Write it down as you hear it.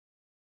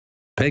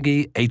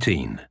Peggy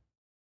 18.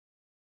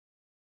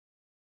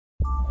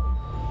 All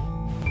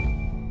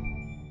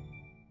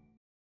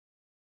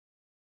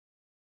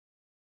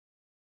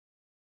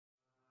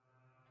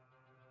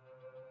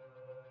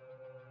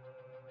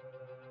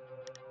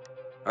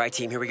right,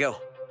 team, here we go.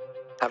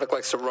 Havoc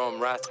likes to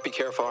roam. Wrath, be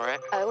careful, all right?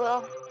 I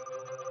will.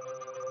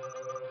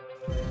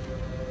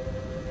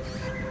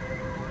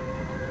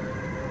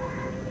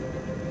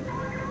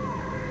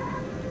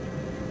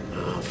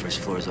 Oh, first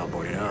floor is all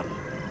boarded up.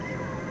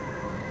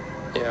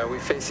 Yeah, we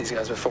faced these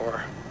guys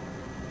before.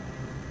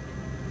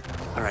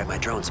 All right, my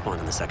drone spawned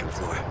on the second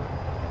floor.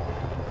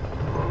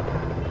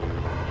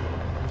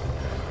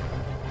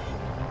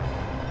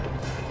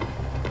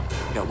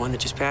 Got one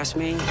that just passed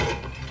me.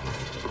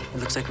 It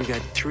looks like we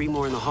got 3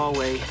 more in the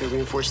hallway. They're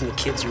reinforcing the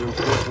kids' room,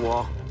 north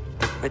wall.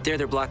 Right there,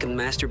 they're blocking the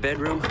master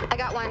bedroom. I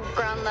got one,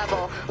 ground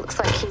level. Looks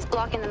like he's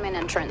blocking the main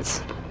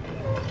entrance.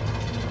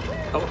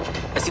 Oh,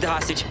 I see the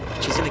hostage.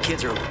 She's in the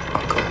kids' room.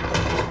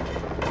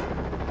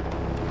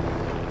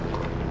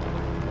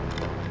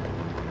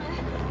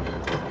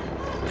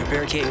 They're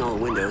barricading all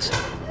the windows.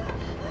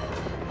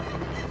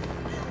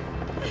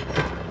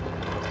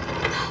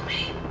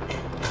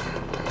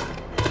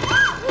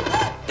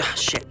 Ah,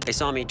 shit, they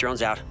saw me.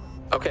 Drone's out.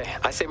 Okay,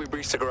 I say we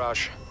breach the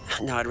garage.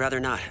 No, I'd rather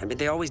not. I mean,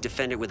 they always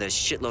defend it with a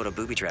shitload of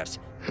booby traps.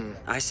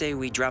 I say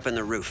we drop in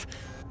the roof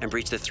and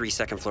breach the 3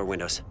 second-floor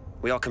windows.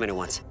 We all come in at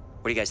once.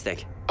 What do you guys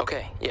think?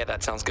 Okay, yeah,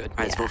 that sounds good. All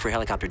right, let's vote for a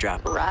helicopter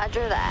drop.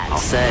 Roger that. All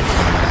set.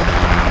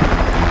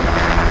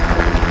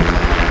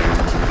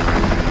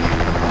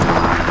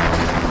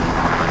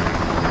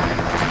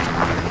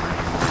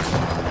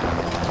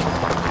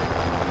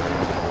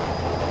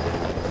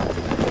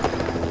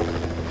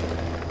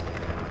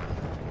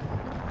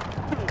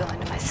 I'm going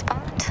to my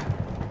spot.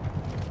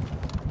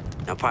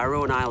 Now,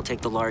 Pyro and I will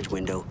take the large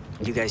window.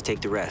 You guys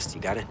take the rest.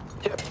 You got it?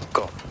 Yep,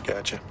 go.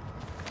 Gotcha.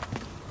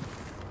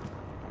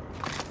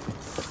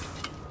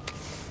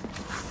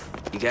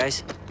 You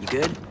guys? You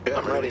good? Yeah,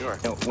 I'm ready.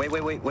 No, wait.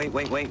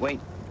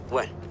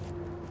 What?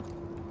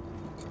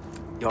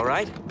 You all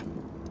right?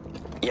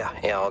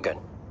 Yeah, all good.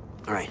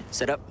 All right,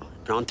 set up.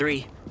 And on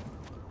 3.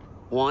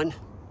 1,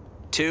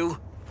 2,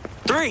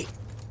 3!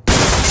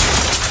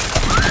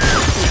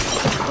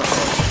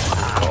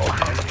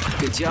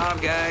 Good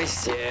job,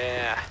 guys.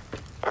 Yeah.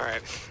 All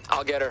right,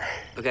 I'll get her.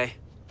 Okay.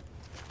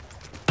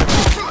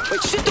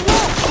 Wait, shit, the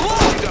wall! The wall!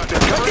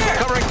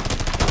 Covering.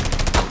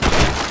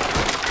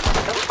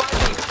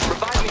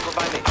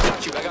 Revive me.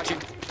 I got you.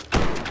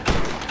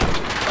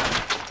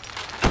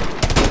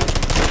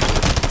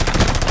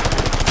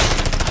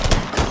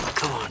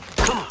 Come on.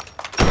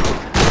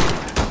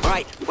 All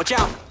right, watch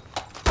out.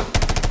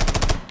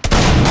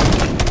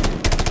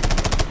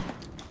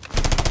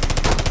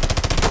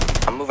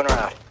 I'm moving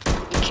around.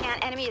 You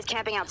can't. Enemy is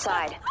camping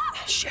outside.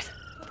 Shit.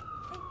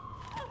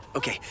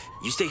 Okay,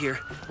 you stay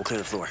here. We'll clear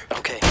the floor.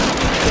 Okay.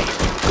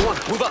 Go on,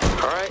 move up.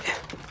 All right.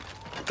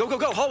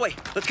 Go, hallway.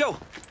 Let's go.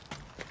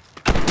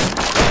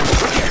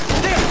 Right here,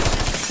 there.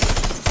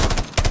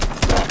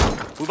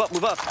 Move up. From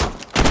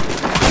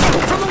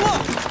the wall.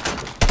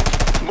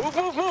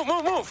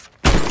 Move.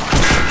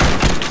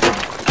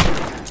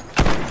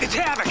 It's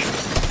Havoc.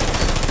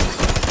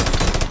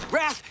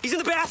 Wrath, he's in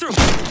the bathroom.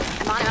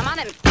 I'm on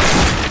him.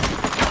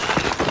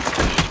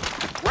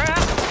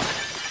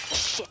 Wrath.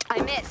 Shit,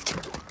 I missed.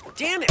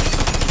 Damn it.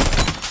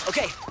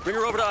 Okay, bring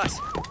her over to us.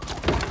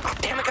 Oh,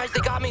 damn it, guys,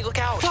 they got me. Look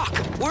out. Fuck,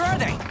 where are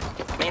they?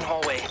 Main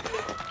hallway.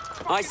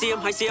 Oh, I see him.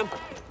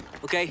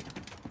 Okay.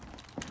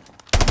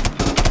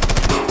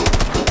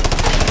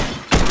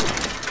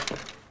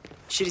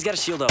 Shit, he's got a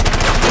shield up.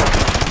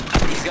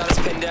 He's got us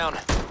pinned down.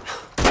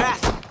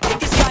 Wrath, take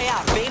this guy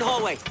out. Main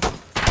hallway.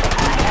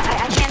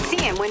 I can't see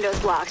him. Window's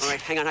blocked. All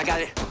right, hang on, I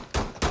got it.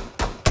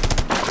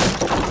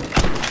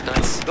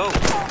 Nice. Go.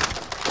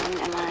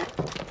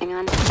 Hang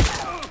on.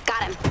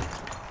 Got him.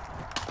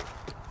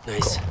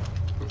 Nice,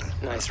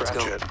 Let's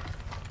go. Ratchet.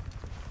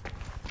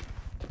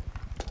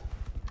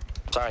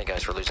 Sorry,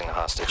 guys, for losing the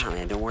hostage. Oh,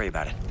 man, don't worry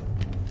about it.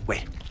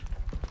 Wait,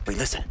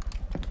 listen.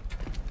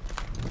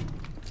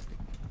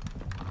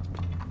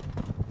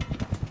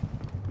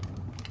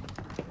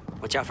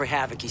 Watch out for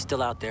Havoc, he's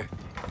still out there.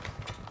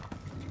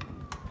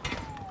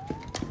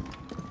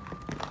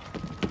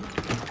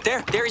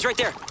 There, he's right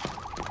there.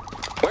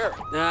 Where?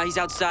 He's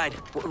outside.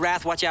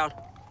 Wrath, watch out.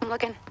 I'm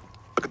looking.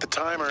 Look at the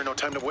timer. No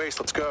time to waste.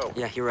 Let's go.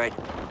 Yeah, you're right.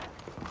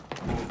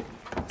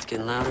 It's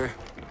getting louder.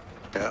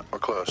 Yeah, we're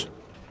close.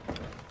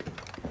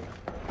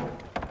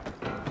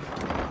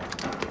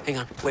 Hang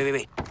on,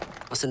 wait.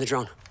 I'll send the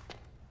drone.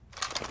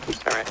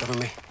 All right. Cover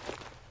me.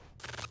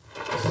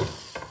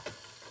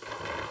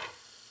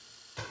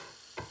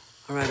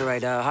 All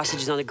right.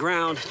 Hostage is on the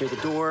ground near the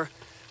door.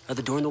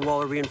 The door and the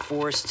wall are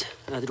reinforced.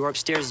 The door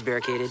upstairs is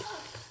barricaded.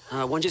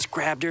 One just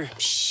grabbed her.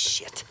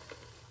 Shit.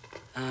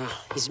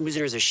 He's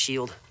using her as a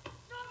shield.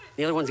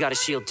 The other one's got a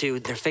shield, too.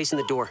 They're facing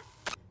the door.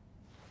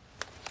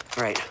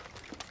 All right.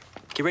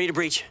 Get ready to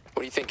breach.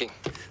 What are you thinking?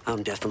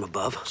 Death from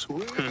above.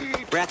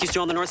 Wrath, you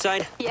still on the north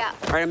side? Yeah.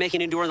 All right, I'm making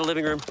an indoor in the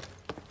living room.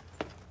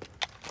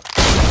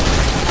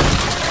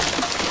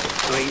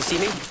 Okay, you see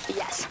me?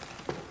 Yes.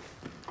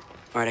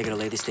 All right, I gotta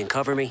lay this thing.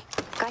 Cover me.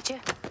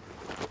 Gotcha.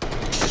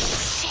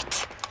 Shit.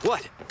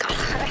 What? God,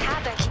 I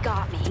had that. He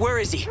got me. Where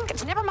is he?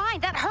 Never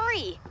mind. That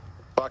hurry.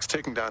 Clock's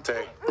ticking,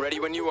 Dante.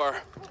 Ready when you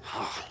are.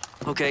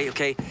 Okay.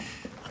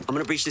 I'm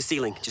gonna breach the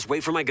ceiling. Just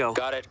wait for my go.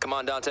 Got it. Come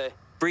on, Dante.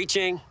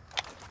 Breaching.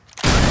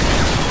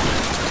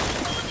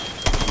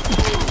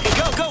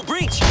 Hey, go,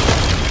 breach!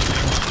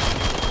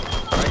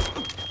 All right.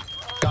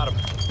 Got him.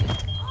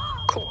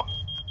 Cool.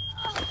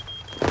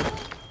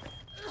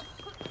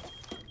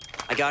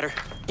 I got her.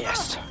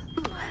 Yes.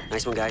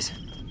 Nice one, guys.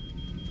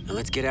 Now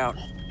let's get out.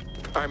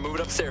 All right, move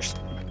it upstairs.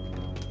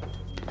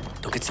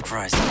 Don't get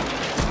surprised.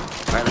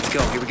 All right, let's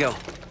go. Here we go.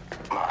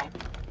 Come on.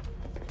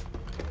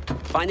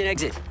 Find an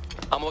exit.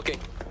 I'm looking.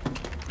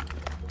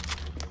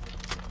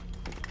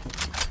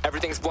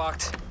 Everything's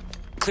blocked.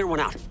 Clear one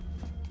out. All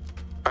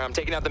right, I'm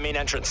taking out the main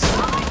entrance. Oh,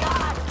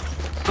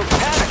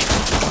 Havoc!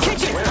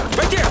 Kitchen!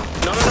 Right there!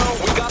 No.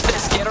 We got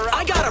this. Get her out.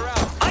 I got him!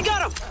 I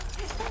got him!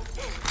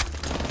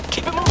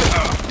 Keep it moving.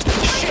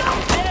 Shit,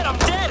 I'm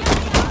dead.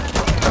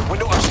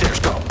 Window upstairs,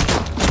 go.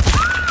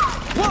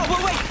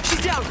 Whoa, wait!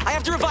 She's down! I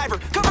have to revive her!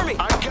 Cover me!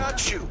 I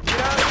got you. Get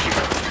out of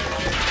here.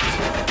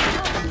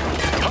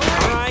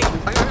 All right.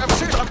 I'm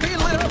serious. I'm being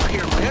lit up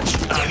here, Lynch.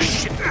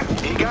 Shit.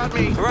 He got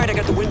me. All right, I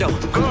got the window.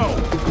 Go.